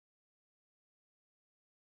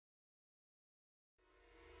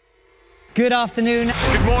Good afternoon.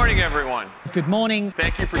 Good morning, everyone. Good morning.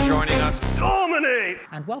 Thank you for joining us. Dominate!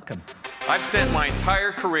 And welcome. I've spent my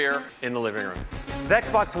entire career in the living room. The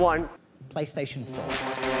Xbox One. PlayStation 4.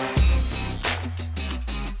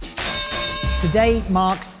 Today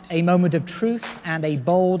marks a moment of truth and a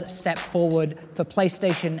bold step forward for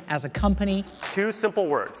PlayStation as a company. Two simple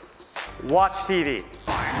words. Watch TV.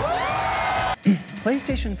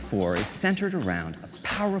 PlayStation 4 is centered around a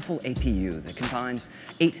powerful APU that combines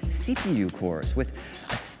 8 CPU cores with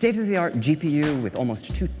a state-of-the-art GPU with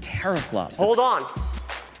almost 2 teraflops. Hold on.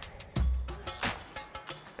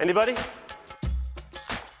 Anybody?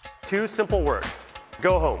 Two simple words.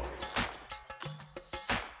 Go home.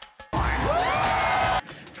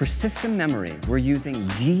 For system memory, we're using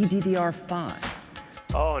GDDR5.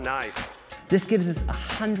 Oh, nice. This gives us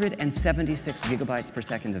 176 gigabytes per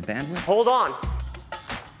second of bandwidth. Hold on.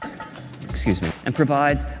 Excuse me. And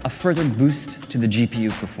provides a further boost to the GPU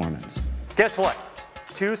performance. Guess what?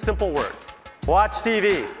 Two simple words. Watch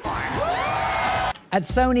TV. At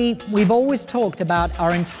Sony, we've always talked about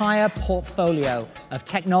our entire portfolio of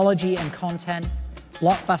technology and content,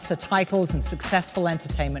 blockbuster titles, and successful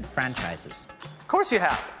entertainment franchises. Of course you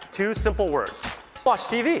have. Two simple words. Watch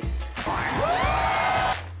TV.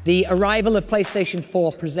 The arrival of PlayStation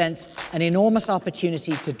 4 presents an enormous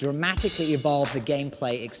opportunity to dramatically evolve the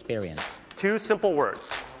gameplay experience. Two simple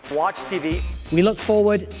words. Watch TV. We look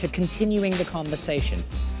forward to continuing the conversation.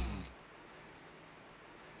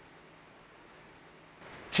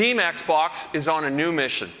 Team Xbox is on a new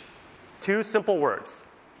mission. Two simple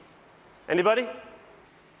words. Anybody?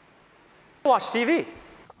 Watch TV.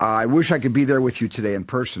 I wish I could be there with you today in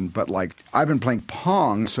person, but I've been playing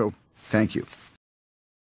Pong, so thank you.